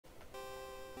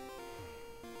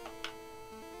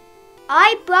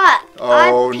I brought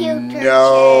Oh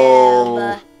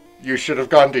no! You should have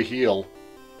gone to heal.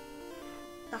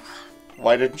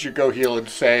 Why didn't you go heal and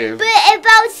save? But if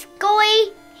I was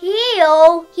going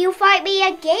heal, he'll fight me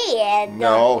again.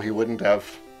 No, he wouldn't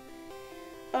have.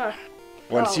 Ugh.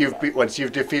 Once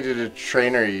you've defeated a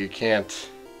trainer, you can't.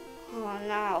 Oh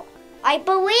no! I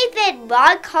believe in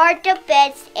rock hard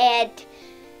defense and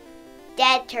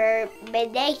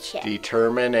determination.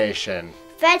 Determination.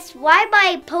 That's why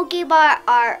my Pokemon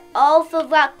are all the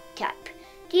rock type.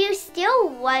 Do you still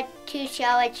want to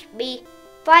challenge me?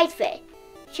 Fight it.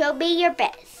 Show me your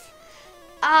best.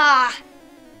 I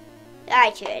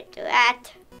shouldn't do that.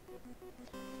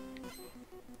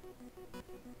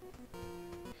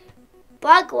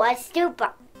 Bug wants to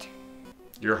bite.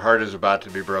 Your heart is about to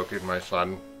be broken, my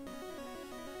son.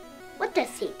 What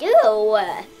does he do?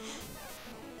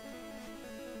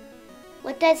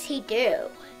 What does he do?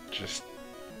 Just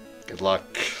good luck.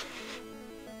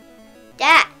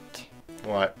 That.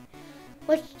 What?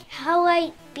 How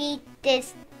I beat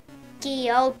this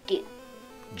Geodude?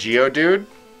 Geodude?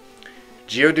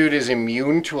 Geodude is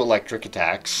immune to electric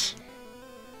attacks.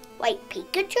 Like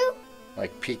Pikachu?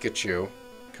 Like Pikachu.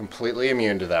 Completely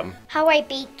immune to them. How I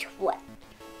beat what?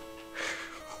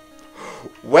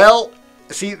 Well,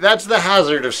 see, that's the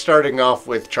hazard of starting off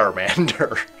with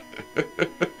Charmander.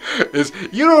 Is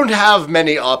you don't have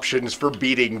many options for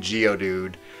beating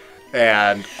Geodude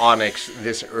and Onix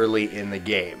this early in the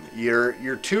game.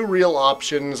 Your two real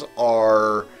options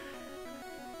are...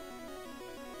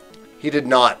 He did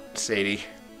not, Sadie.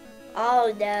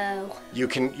 Oh no. You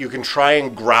can try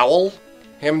and growl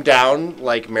him down,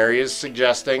 like Mary is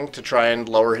suggesting, to try and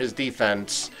lower his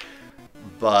defense,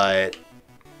 but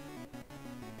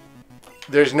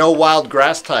there's no wild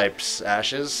grass types,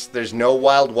 Ashes. There's no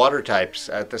wild water types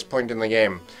at this point in the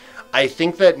game. I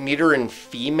think that Nidoran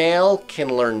female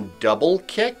can learn double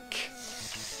kick.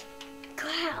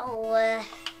 Growl.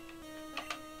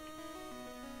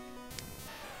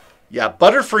 Yeah,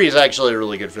 Butterfree is actually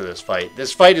really good for this fight.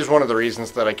 This fight is one of the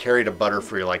reasons that I carried a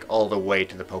Butterfree like all the way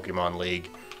to the Pokemon League.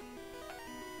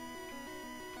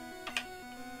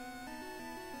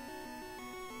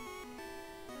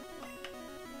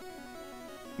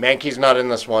 Mankey's not in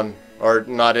this one, or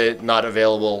not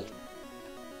available.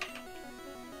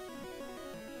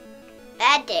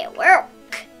 That didn't work.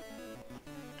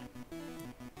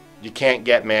 You can't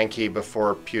get Mankey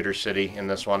before Pewter City in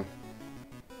this one.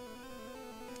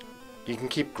 You can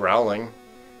keep growling.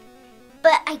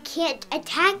 But I can't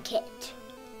attack it.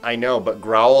 I know, but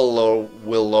Growl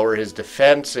will lower his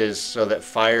defenses so that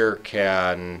Fire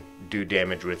can do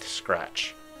damage with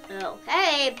Scratch.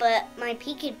 Okay, but my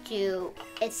Pikachu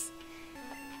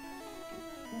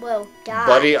will die.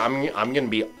 Buddy, I'm gonna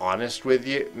be honest with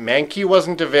you. Mankey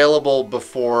wasn't available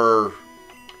before.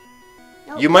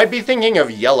 Nope. You might be thinking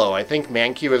of Yellow. I think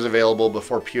Mankey was available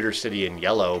before Pewter City in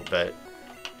Yellow, but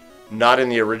not in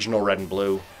the original Red and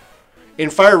Blue. In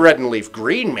Fire Red and Leaf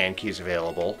Green, Mankey's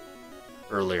available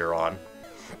earlier on.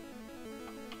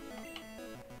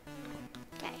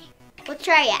 Okay, we'll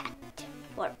try that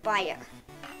for Fire.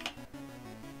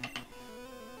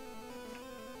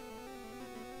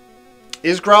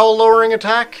 Is Growl lowering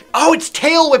attack? Oh, it's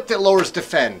Tail Whip that lowers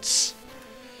defense.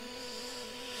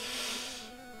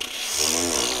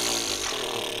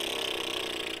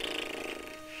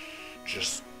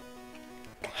 Just...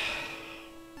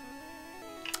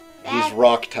 He's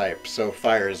rock type, so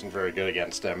fire isn't very good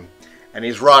against him. And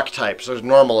he's rock type, so his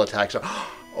normal attacks are...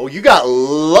 Oh, you got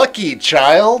lucky,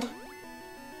 child!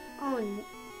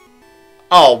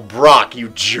 Oh, Brock, you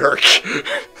jerk.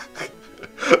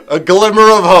 A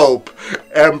glimmer of hope.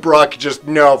 And Brock just,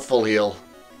 no, full heal.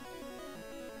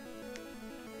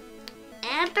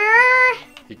 Ember?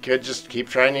 He could just keep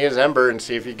trying to use Ember and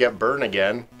see if he get burn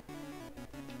again.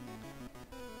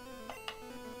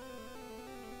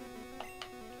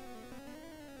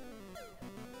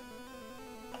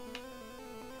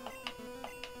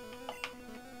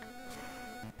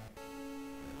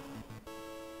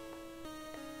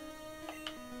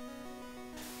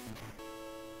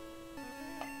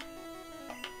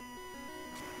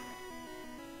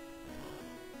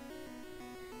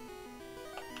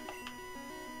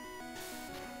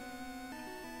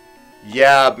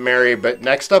 Yeah, Mary, but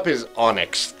next up is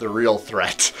Onix, the real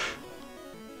threat.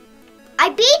 I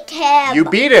beat him! You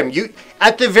beat him.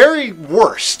 At the very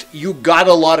worst, you got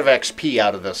a lot of XP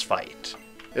out of this fight.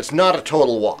 It's not a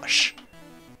total wash.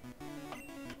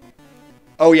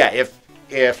 Oh yeah,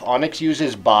 if Onix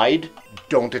uses Bide,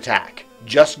 don't attack.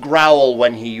 Just growl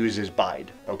when he uses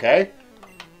Bide, okay?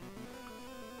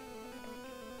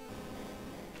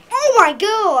 Oh my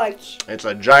gosh! It's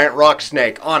a giant rock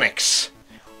snake, Onyx.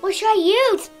 What should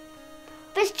I use?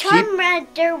 This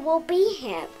Charmander will beat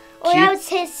him. Or else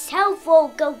his self will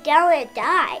go down and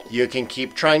die. You can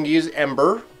keep trying to use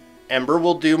Ember. Ember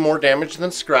will do more damage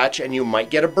than Scratch, and you might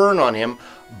get a burn on him.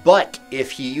 But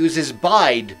if he uses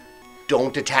Bide,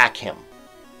 don't attack him.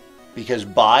 Because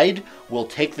Bide will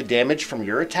take the damage from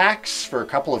your attacks for a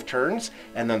couple of turns,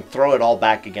 and then throw it all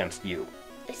back against you.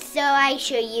 So I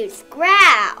should use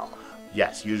Growl.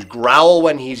 Yes, use Growl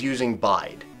when he's using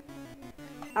Bide.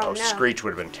 Oh no. Screech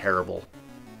would have been terrible.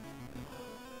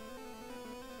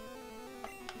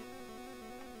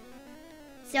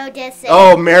 So this is...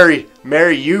 Oh, Mary,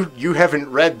 you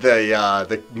haven't read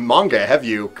the manga, have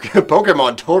you?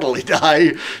 Pokemon totally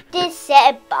die. This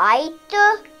said Bite?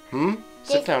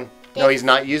 Sit down. No, he's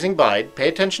not using Bide. Pay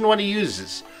attention to what he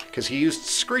uses, because he used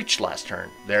Screech last turn.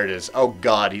 There it is. Oh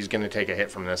God, he's going to take a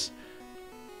hit from this.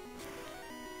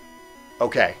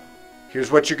 Okay,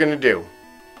 here's what you're going to do.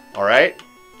 All right?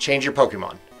 Change your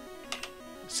Pokemon.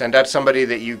 Send out somebody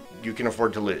that you can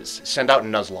afford to lose. Send out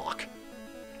Nuzlocke.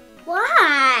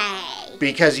 Why?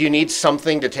 Because you need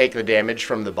something to take the damage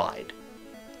from the Bide.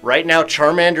 Right now,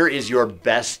 Charmander is your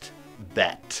best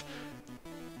bet.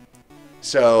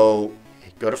 So,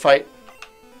 go to fight.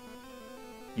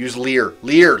 Use Leer.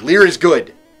 Leer is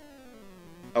good.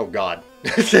 Oh God.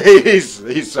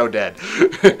 he's so dead.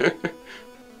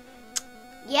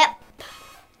 Yep.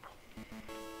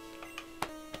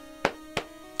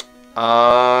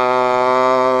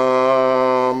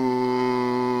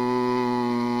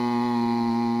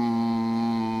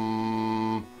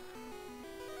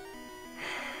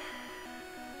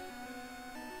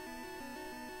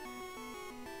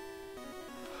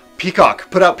 Peacock.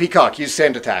 Put out Peacock. Use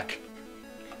Sand Attack.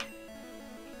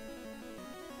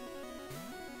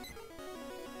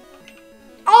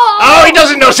 Oh, he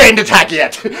doesn't know Sand Attack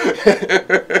yet.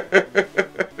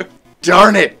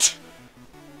 Darn it.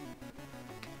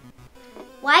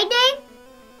 Why name?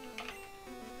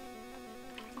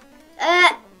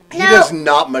 He does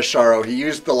not Masharo. He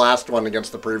used the last one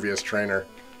against the previous trainer.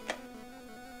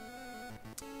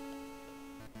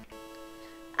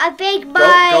 I think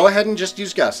my... Go ahead and just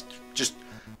use Gust. Just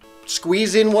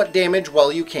squeeze in what damage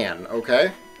while you can,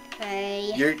 okay?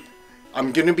 Okay.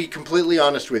 I'm going to be completely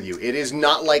honest with you. It is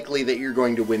not likely that you're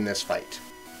going to win this fight.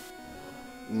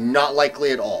 Not likely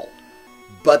at all.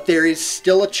 But there is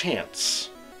still a chance.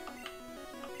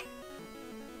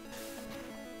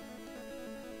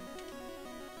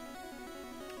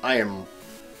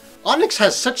 Onyx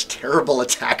has such terrible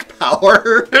attack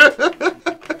power.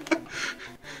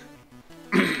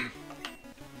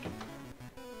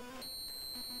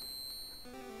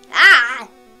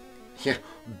 Yeah,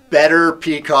 better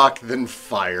Peacock than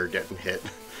Fire getting hit.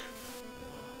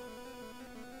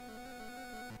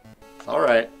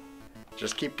 Alright.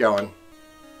 Just keep going.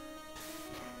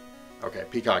 Okay,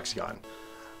 Peacock's gone.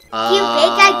 Do you think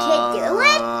I can do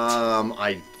it?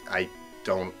 I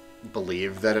don't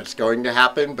believe that it's going to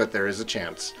happen, but there is a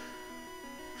chance.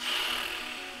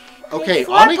 Okay,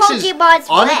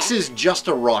 Onyx is just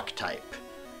a rock type.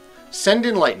 Send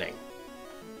in Lightning.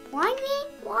 Why?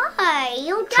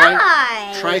 You'll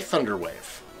die. Try Thunder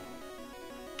Wave.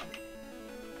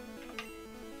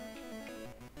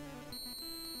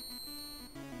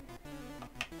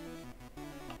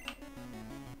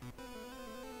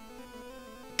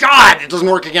 God, it doesn't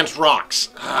work against rocks.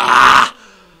 Ah!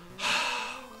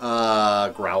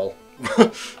 Growl.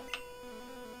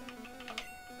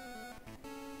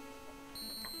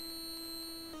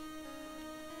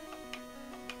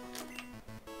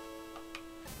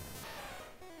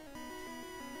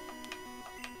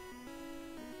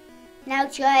 Now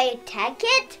should I attack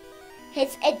it?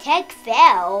 His attack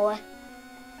fell.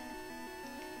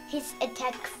 Should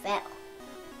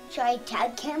I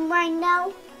attack him right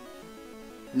now?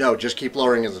 No, just keep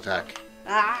lowering his attack.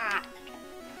 Ah.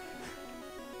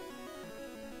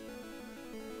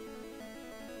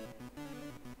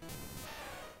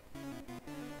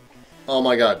 Oh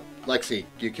my God, Lexi,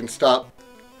 you can stop.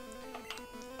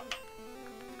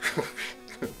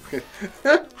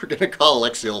 We're gonna call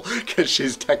Lexiel because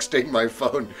she's texting my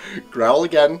phone. Growl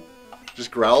again.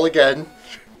 Just growl again.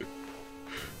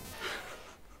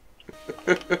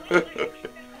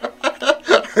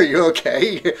 Are you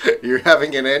okay? You're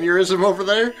having an aneurysm over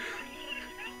there?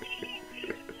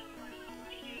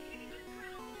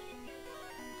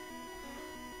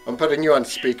 I'm putting you on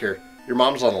speaker. Your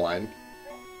mom's on the line.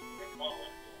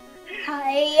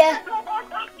 Hi.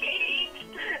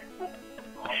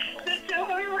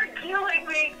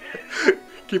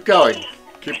 Keep going.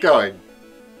 Keep going.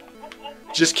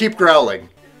 Just keep growling.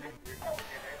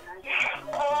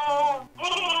 Oh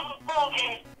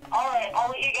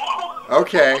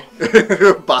Okay.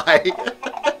 Bye.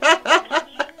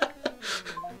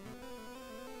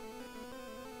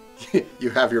 You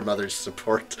have your mother's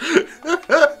support.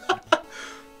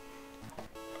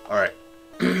 Alright.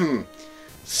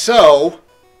 So...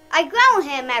 I growl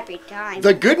him every time.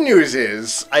 The good news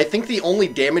is, I think the only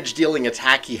damage-dealing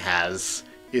attack he has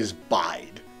is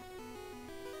Bide.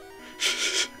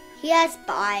 He has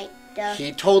Bide.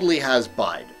 He totally has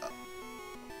Bide.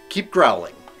 Keep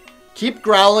growling. Keep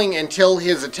growling until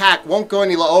his attack won't go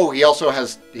any low. Oh, he also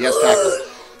has... He has Tackle.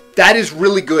 That is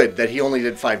really good that he only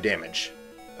did 5 damage.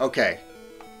 Okay.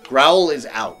 Growl is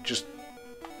out. Just...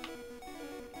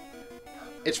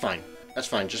 It's fine. That's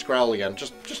fine. Just growl again.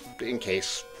 Just in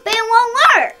case. But it won't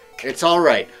work. It's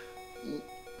alright.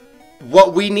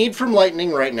 What we need from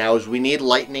Lightning right now is we need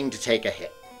Lightning to take a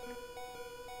hit.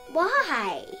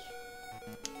 Why?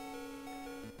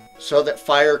 So that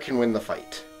Fire can win the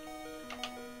fight.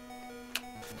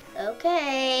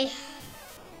 Okay.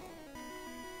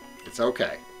 It's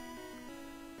okay.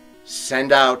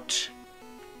 Send out...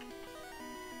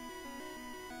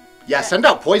 Yeah, send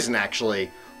out Poison, actually.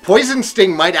 Poison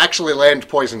Sting might actually land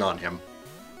poison on him.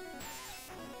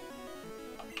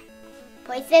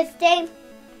 Poison Sting?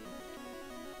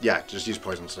 Yeah, just use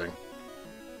Poison Sting.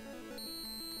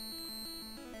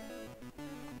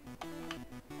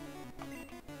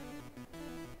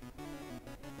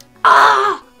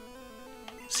 Ah!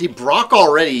 See, Brock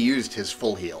already used his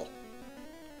full heal.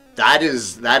 That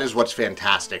is what's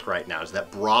fantastic right now, is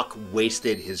that Brock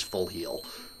wasted his full heal.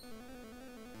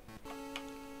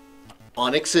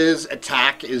 Onyx's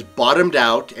attack is bottomed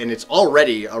out, and it's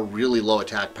already a really low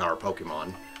attack power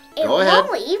Pokemon. Go ahead. It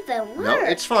won't even work. No,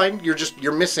 it's fine.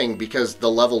 You're missing because the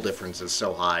level difference is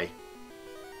so high.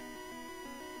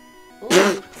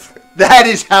 That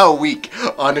is how weak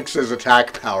Onyx's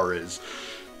attack power is.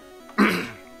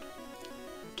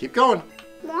 Keep going.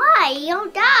 Why? You'll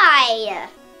die.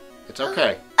 It's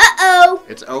okay. Uh-oh.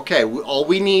 It's okay. All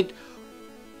we need...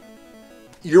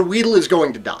 Your Weedle is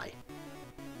going to die.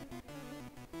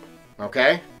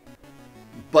 Okay?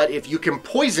 But if you can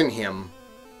poison him,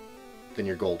 then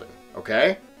you're golden.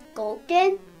 Okay?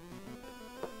 Golden?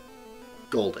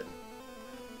 Golden.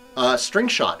 String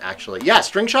Shot, actually. Yeah,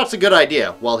 String Shot's a good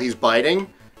idea while he's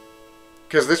biting.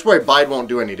 Because this way Bide won't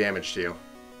do any damage to you.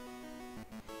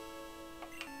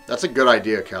 That's a good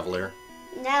idea, Cavalier.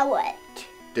 Now what?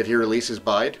 Did he release his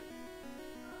Bide?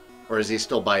 Or is he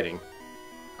still biting?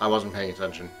 I wasn't paying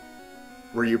attention.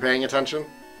 Were you paying attention?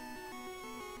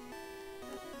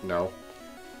 No.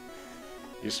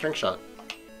 Use String Shot.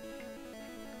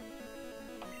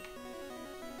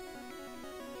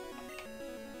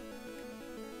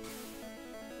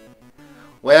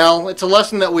 Well, it's a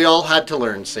lesson that we all had to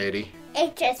learn, Sadie.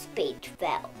 It just speech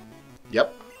fell.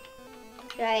 Yep.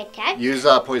 Should I attack? Use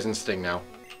Poison Sting now.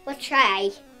 We'll try.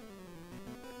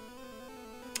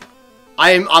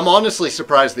 I'm honestly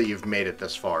surprised that you've made it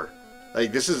this far.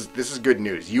 Like, this is good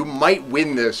news. You might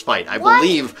win this fight. I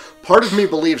believe, part of me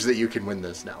believes that you can win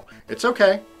this now. It's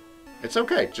okay. It's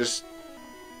okay. Just,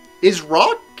 is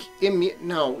Rock immune?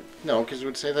 No, because it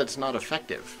would say that's not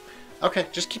effective. Okay,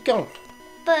 just keep going.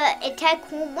 But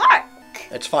attack won't work.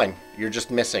 It's fine. You're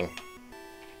just missing.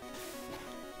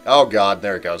 Oh god,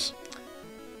 there it goes.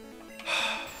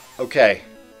 Okay.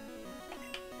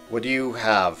 What do you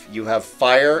have? You have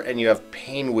Fire and you have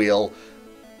Painwheel.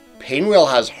 Painwheel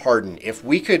has Harden. If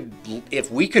we could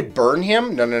burn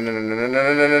him. No.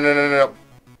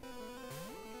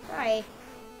 Sorry.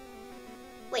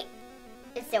 Wait.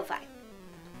 It's still fine.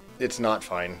 It's not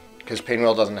fine because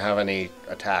Painwheel doesn't have any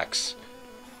attacks.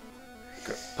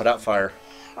 Put out Fire.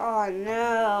 Oh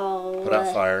no. Put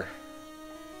out Fire.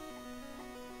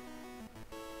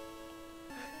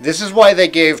 This is why they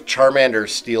gave Charmander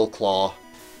Steel Claw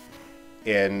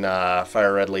in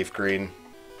Fire Red Leaf Green.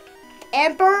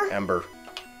 Ember?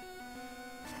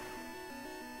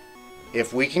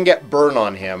 If we can get Burn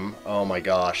on him, oh my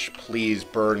gosh, please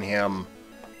burn him.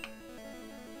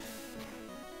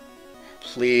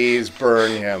 Please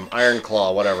burn him. Iron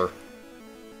Claw, whatever.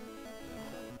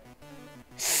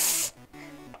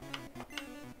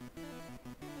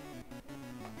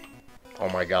 Oh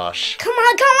my gosh. Come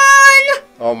on!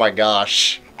 Oh my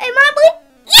gosh. Am I bleeding?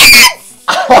 Yes!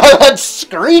 Oh, that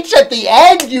screech at the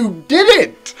end, you did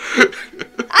it!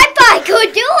 I thought I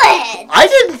could do it! I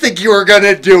didn't think you were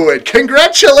gonna do it.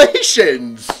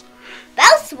 Congratulations!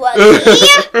 That's lucky.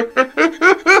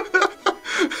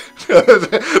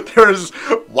 There's...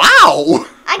 Wow!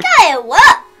 I got it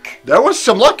luck. There was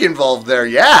some luck involved there,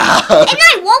 yeah. And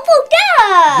I leveled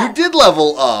up. You did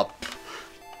level up.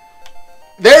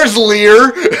 There's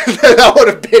Lear. That would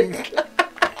have been...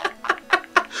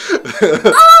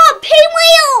 Oh,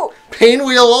 Pinwheel!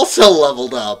 Pinwheel also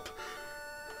leveled up.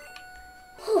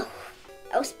 Whew.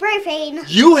 I was briefing.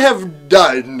 You have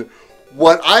done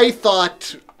what I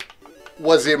thought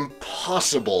was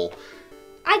impossible.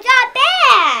 I got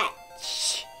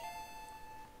badge.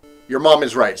 Your mom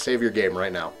is right. Save your game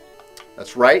right now.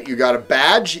 That's right. You got a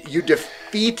badge. You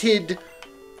defeated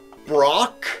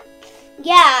Brock.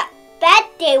 Yeah, that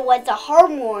day was a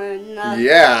hard one.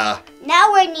 Yeah.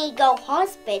 Now we need to go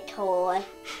hospital.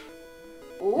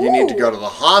 Ooh. You need to go to the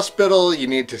hospital. You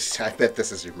need to... I bet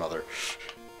this is your mother.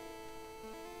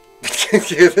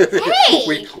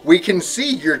 Hey! We can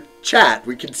see your chat.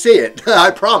 We can see it.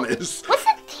 I promise. What's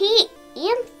a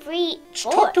TM3?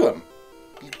 Just talk to him.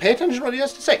 Pay attention to what he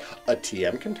has to say. A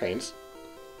TM contains...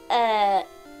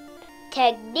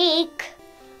 technique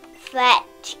that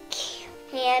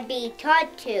can be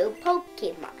taught to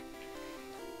Pokemon.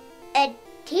 A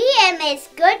TM is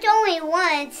good only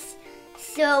once,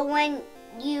 so when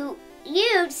you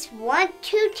want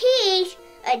to teach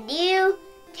a new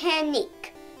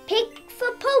technique, pick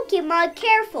the Pokemon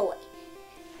carefully.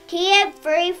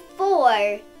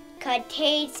 TM34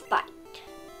 contains Bite.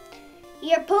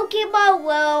 Your Pokemon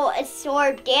will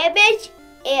absorb damage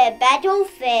in battle,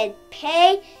 then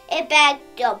pay it back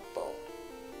double.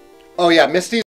 Oh yeah, Misty's